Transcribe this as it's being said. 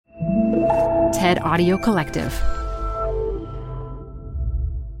TED Audio Collective.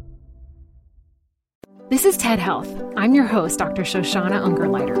 This is TED Health. I'm your host, Dr. Shoshana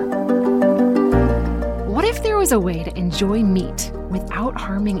Ungerleider. What if there was a way to enjoy meat without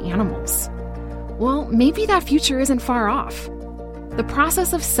harming animals? Well, maybe that future isn't far off. The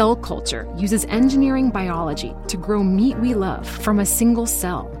process of cell culture uses engineering biology to grow meat we love from a single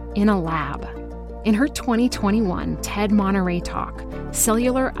cell in a lab. In her 2021 TED Monterey talk,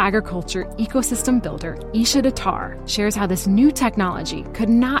 cellular agriculture ecosystem builder Isha Datar shares how this new technology could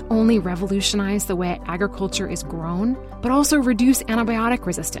not only revolutionize the way agriculture is grown, but also reduce antibiotic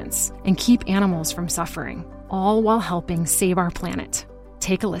resistance and keep animals from suffering, all while helping save our planet.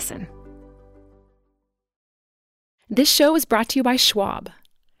 Take a listen. This show is brought to you by Schwab.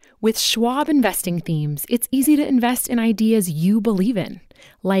 With Schwab investing themes, it's easy to invest in ideas you believe in,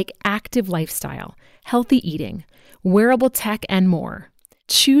 like active lifestyle, healthy eating, wearable tech, and more.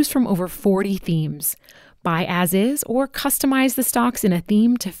 Choose from over 40 themes. Buy as is or customize the stocks in a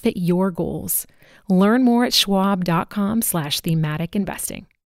theme to fit your goals. Learn more at schwab.com/thematic investing.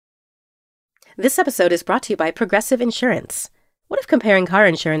 This episode is brought to you by Progressive Insurance. What if comparing car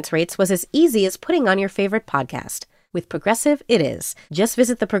insurance rates was as easy as putting on your favorite podcast? With Progressive, it is. Just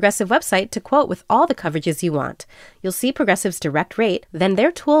visit the Progressive website to quote with all the coverages you want. You'll see Progressive's direct rate, then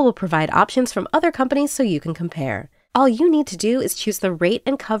their tool will provide options from other companies so you can compare. All you need to do is choose the rate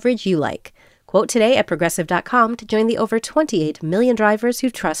and coverage you like. Quote today at Progressive.com to join the over 28 million drivers who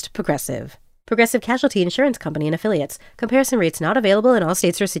trust Progressive. Progressive Casualty Insurance Company and Affiliates. Comparison rates not available in all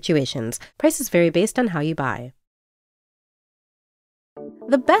states or situations. Prices vary based on how you buy.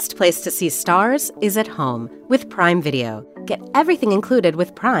 The best place to see stars is at home with Prime Video. Get everything included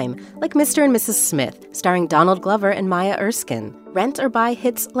with Prime, like Mr. and Mrs. Smith, starring Donald Glover and Maya Erskine. Rent or buy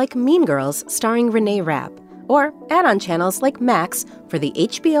hits like Mean Girls, starring Renee Rapp. Or add-on channels like Max for the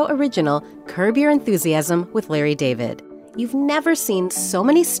HBO original Curb Your Enthusiasm with Larry David. You've never seen so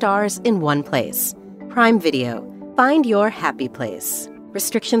many stars in one place. Prime Video. Find your happy place.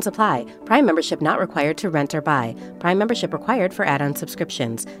 Restrictions apply. Prime membership not required to rent or buy. Prime membership required for add-on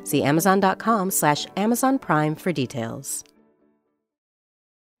subscriptions. See Amazon.com/Amazon Prime for details.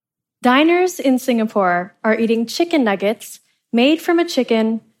 Diners in Singapore are eating chicken nuggets made from a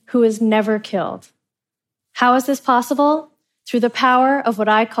chicken who is never killed. How is this possible? Through the power of what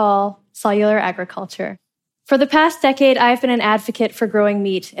I call cellular agriculture. For the past decade, I've been an advocate for growing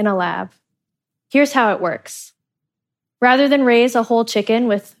meat in a lab. Here's how it works. Rather than raise a whole chicken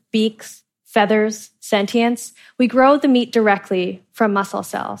with beaks, feathers, sentience, we grow the meat directly from muscle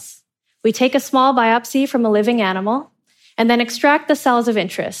cells. We take a small biopsy from a living animal and then extract the cells of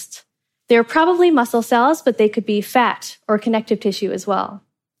interest. They're probably muscle cells, but they could be fat or connective tissue as well.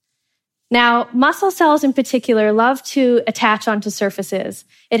 Now, muscle cells in particular love to attach onto surfaces.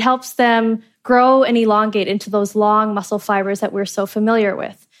 It helps them grow and elongate into those long muscle fibers that we're so familiar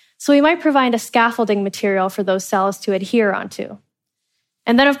with. So we might provide a scaffolding material for those cells to adhere onto.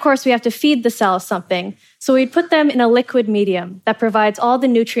 And then, of course, we have to feed the cells something. So we'd put them in a liquid medium that provides all the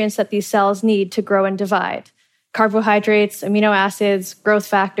nutrients that these cells need to grow and divide: carbohydrates, amino acids, growth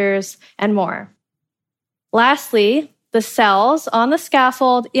factors, and more. Lastly, the cells on the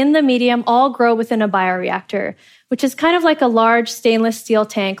scaffold in the medium all grow within a bioreactor, which is kind of like a large stainless steel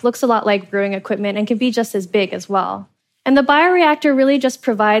tank, looks a lot like brewing equipment, and can be just as big as well. And the bioreactor really just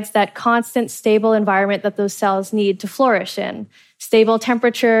provides that constant, stable environment that those cells need to flourish in. Stable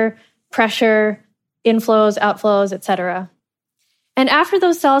temperature, pressure, inflows, outflows, etc. And after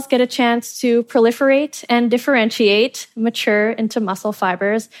those cells get a chance to proliferate and differentiate, mature into muscle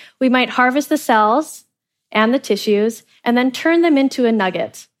fibers, we might harvest the cells and the tissues and then turn them into a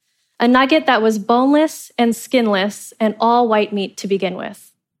nugget that was boneless and skinless and all white meat to begin with.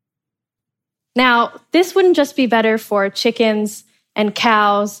 Now, this wouldn't just be better for chickens and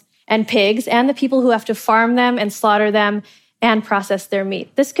cows and pigs and the people who have to farm them and slaughter them and process their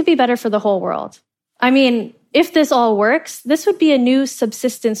meat. This could be better for the whole world. I mean, if this all works, this would be a new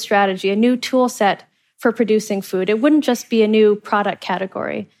subsistence strategy, a new tool set for producing food. It wouldn't just be a new product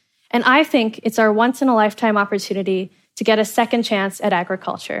category. And I think it's our once-in-a-lifetime opportunity to get a second chance at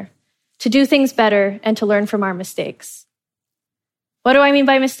agriculture, to do things better and to learn from our mistakes. What do I mean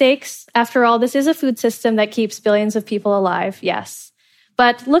by mistakes? After all, this is a food system that keeps billions of people alive, yes.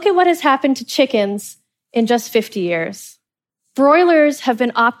 But look at what has happened to chickens in just 50 years. Broilers have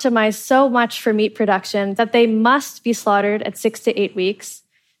been optimized so much for meat production that they must be slaughtered at 6 to 8 weeks,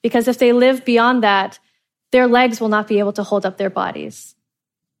 because if they live beyond that, their legs will not be able to hold up their bodies.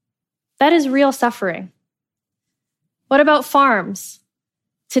 That is real suffering. What about farms?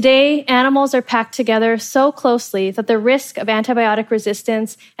 Today, animals are packed together so closely that the risk of antibiotic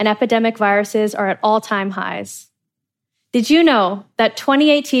resistance and epidemic viruses are at all-time highs. Did you know that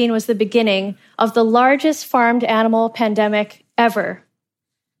 2018 was the beginning of the largest farmed animal pandemic ever?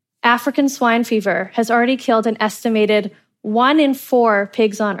 African swine fever has already killed an estimated 1 in 4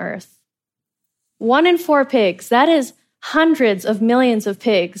 pigs on Earth. 1 in 4 pigs, that is hundreds of millions of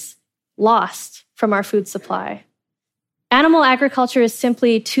pigs lost from our food supply. Animal agriculture is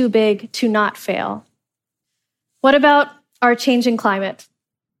simply too big to not fail. What about our changing climate?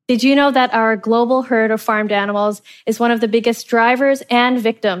 Did you know that our global herd of farmed animals is one of the biggest drivers and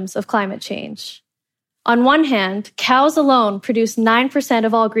victims of climate change? On one hand, cows alone produce 9%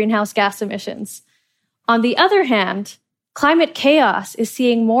 of all greenhouse gas emissions. On the other hand, climate chaos is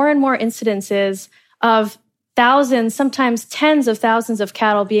seeing more and more incidences of thousands, sometimes tens of thousands of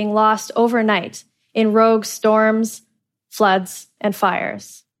cattle being lost overnight in rogue storms, floods, and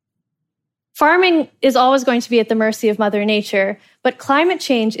fires. Farming is always going to be at the mercy of Mother Nature, but climate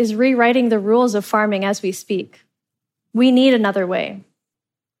change is rewriting the rules of farming as we speak. We need another way.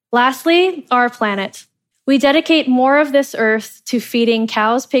 Lastly, our planet. We dedicate more of this earth to feeding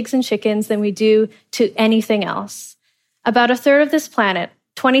cows, pigs, and chickens than we do to anything else. About a third of this planet,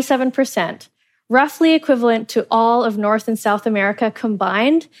 27%, roughly equivalent to all of North and South America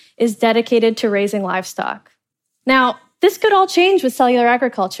combined, is dedicated to raising livestock. Now, this could all change with cellular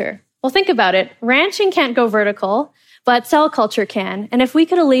agriculture. Well, think about it. Ranching can't go vertical, but cell culture can. And if we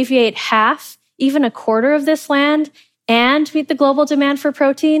could alleviate half, even a quarter of this land and meet the global demand for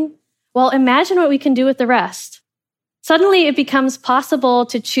protein, well, imagine what we can do with the rest. Suddenly, it becomes possible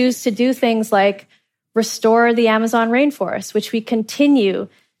to choose to do things like restore the Amazon rainforest, which we continue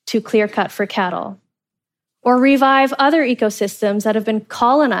to clear cut for cattle, or revive other ecosystems that have been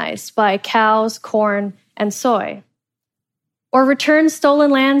colonized by cows, corn, and soy, or return stolen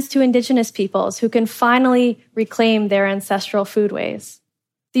lands to indigenous peoples who can finally reclaim their ancestral foodways.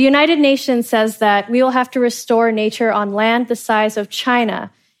 The United Nations says that we will have to restore nature on land the size of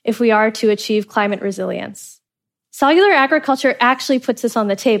China if we are to achieve climate resilience. Cellular agriculture actually puts this on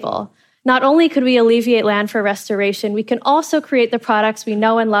the table. Not only could we alleviate land for restoration, we can also create the products we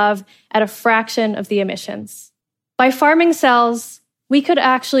know and love at a fraction of the emissions. By farming cells, we could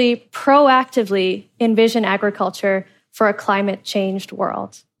actually proactively envision agriculture for a climate-changed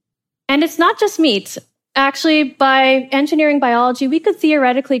world. And it's not just meat. Actually, by engineering biology, we could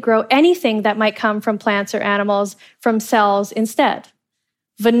theoretically grow anything that might come from plants or animals from cells instead.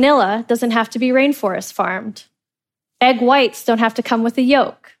 Vanilla doesn't have to be rainforest farmed. Egg whites don't have to come with a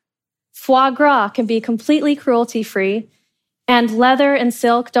yolk. Foie gras can be completely cruelty-free, and leather and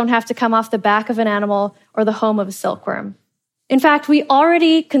silk don't have to come off the back of an animal or the home of a silkworm. In fact, we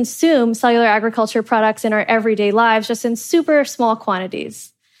already consume cellular agriculture products in our everyday lives, just in super small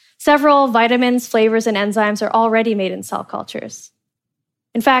quantities. Several vitamins, flavors, and enzymes are already made in cell cultures.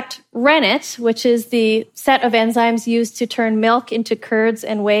 In fact, rennet, which is the set of enzymes used to turn milk into curds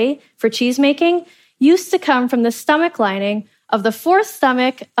and whey for cheese making, used to come from the stomach lining of the fourth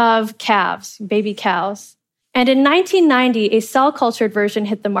stomach of calves, baby cows. And in 1990, a cell-cultured version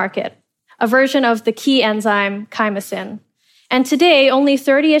hit the market, a version of the key enzyme chymosin. And today, only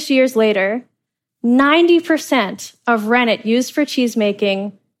 30-ish years later, 90% of rennet used for cheese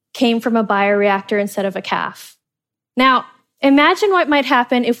making came from a bioreactor instead of a calf. Now, imagine what might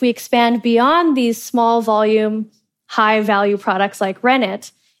happen if we expand beyond these small volume, high-value products like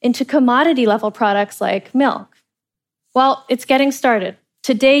rennet into commodity-level products like milk. Well, it's getting started.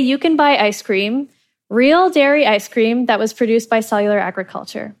 Today, you can buy ice cream, real dairy ice cream that was produced by cellular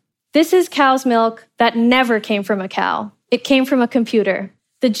agriculture. This is cow's milk that never came from a cow. It came from a computer.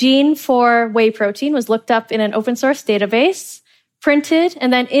 The gene for whey protein was looked up in an open source database, printed,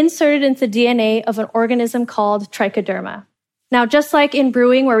 and then inserted into the DNA of an organism called trichoderma. Now, just like in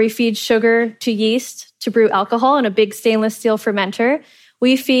brewing where we feed sugar to yeast to brew alcohol in a big stainless steel fermenter,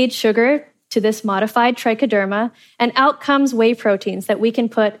 we feed sugar to this modified trichoderma, and out comes whey proteins that we can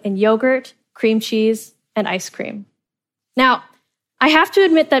put in yogurt, cream cheese, and ice cream. Now, I have to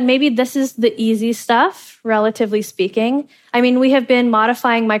admit that maybe this is the easy stuff, relatively speaking. I mean, we have been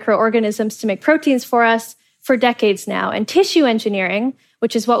modifying microorganisms to make proteins for us for decades now, and tissue engineering,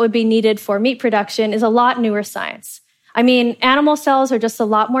 which is what would be needed for meat production, is a lot newer science. I mean, animal cells are just a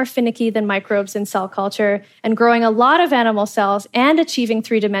lot more finicky than microbes in cell culture, and growing a lot of animal cells and achieving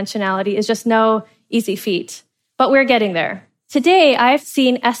three-dimensionality is just no easy feat. But we're getting there. Today, I've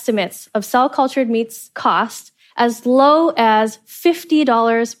seen estimates of cell-cultured meat's cost as low as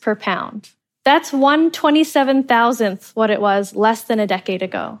 $50 per pound. That's 1/27,000th what it was less than a decade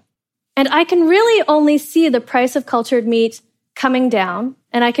ago. And I can really only see the price of cultured meat coming down,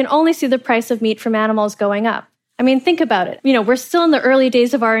 and I can only see the price of meat from animals going up. I mean, think about it. We're still in the early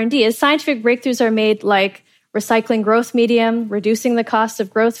days of R&D. As scientific breakthroughs are made like recycling growth medium, reducing the cost of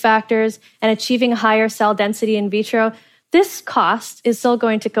growth factors, and achieving higher cell density in vitro, this cost is still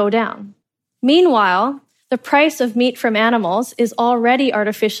going to go down. Meanwhile, the price of meat from animals is already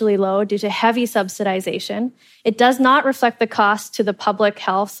artificially low due to heavy subsidization. It does not reflect the cost to the public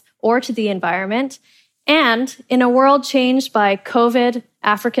health or to the environment. And in a world changed by COVID,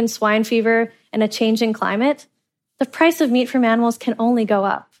 African swine fever, and a changing climate, the price of meat from animals can only go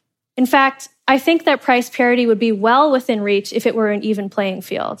up. In fact, I think that price parity would be well within reach if it were an even playing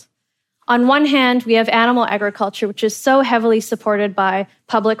field. On one hand, we have animal agriculture, which is so heavily supported by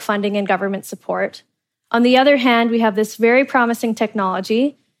public funding and government support. On the other hand, we have this very promising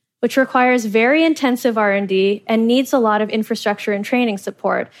technology, which requires very intensive R&D and needs a lot of infrastructure and training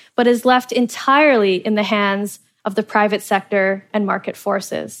support, but is left entirely in the hands of the private sector and market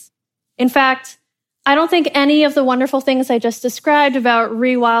forces. In fact, I don't think any of the wonderful things I just described about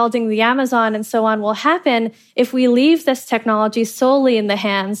rewilding the Amazon and so on will happen if we leave this technology solely in the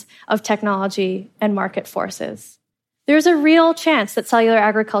hands of technology and market forces. There's a real chance that cellular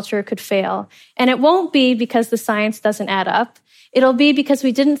agriculture could fail, and it won't be because the science doesn't add up. It'll be because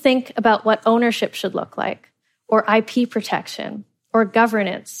we didn't think about what ownership should look like, or IP protection, or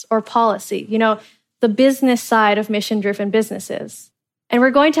governance, or policy, the business side of mission-driven businesses. And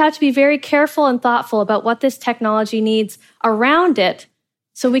we're going to have to be very careful and thoughtful about what this technology needs around it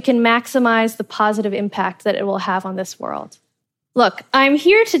so we can maximize the positive impact that it will have on this world. Look, I'm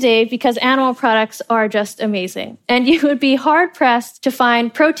here today because animal products are just amazing. And you would be hard-pressed to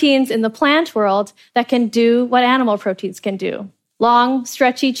find proteins in the plant world that can do what animal proteins can do. Long,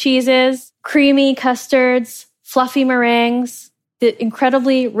 stretchy cheeses, creamy custards, fluffy meringues, the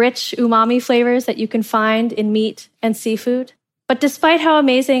incredibly rich umami flavors that you can find in meat and seafood. But despite how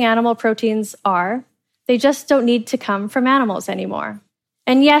amazing animal proteins are, they just don't need to come from animals anymore.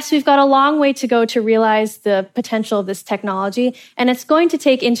 And yes, we've got a long way to go to realize the potential of this technology, and it's going to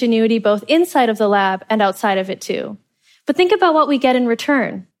take ingenuity both inside of the lab and outside of it too. But think about what we get in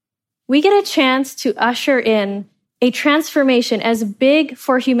return. We get a chance to usher in a transformation as big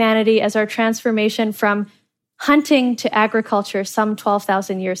for humanity as our transformation from hunting to agriculture some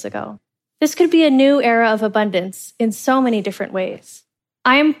 12,000 years ago. This could be a new era of abundance in so many different ways.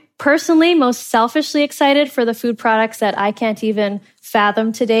 I am personally most selfishly excited for the food products that I can't even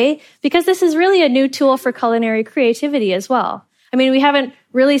fathom today, because this is really a new tool for culinary creativity as well. I mean, we haven't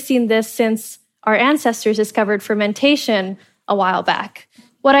really seen this since our ancestors discovered fermentation a while back.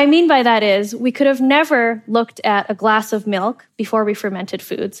 What I mean by that is we could have never looked at a glass of milk before we fermented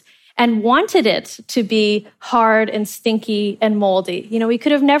foods and wanted it to be hard and stinky and moldy. We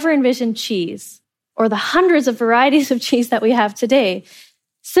could have never envisioned cheese or the hundreds of varieties of cheese that we have today.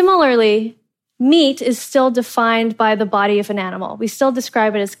 Similarly, meat is still defined by the body of an animal. We still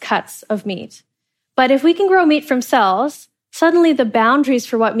describe it as cuts of meat. But if we can grow meat from cells, suddenly the boundaries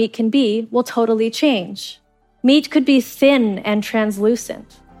for what meat can be will totally change. Meat could be thin and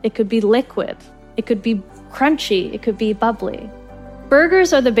translucent. It could be liquid. It could be crunchy. It could be bubbly.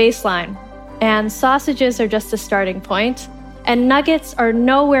 Burgers are the baseline, and sausages are just a starting point, and nuggets are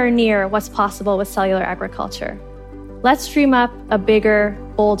nowhere near what's possible with cellular agriculture. Let's dream up a bigger,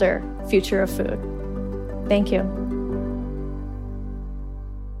 bolder future of food. Thank you.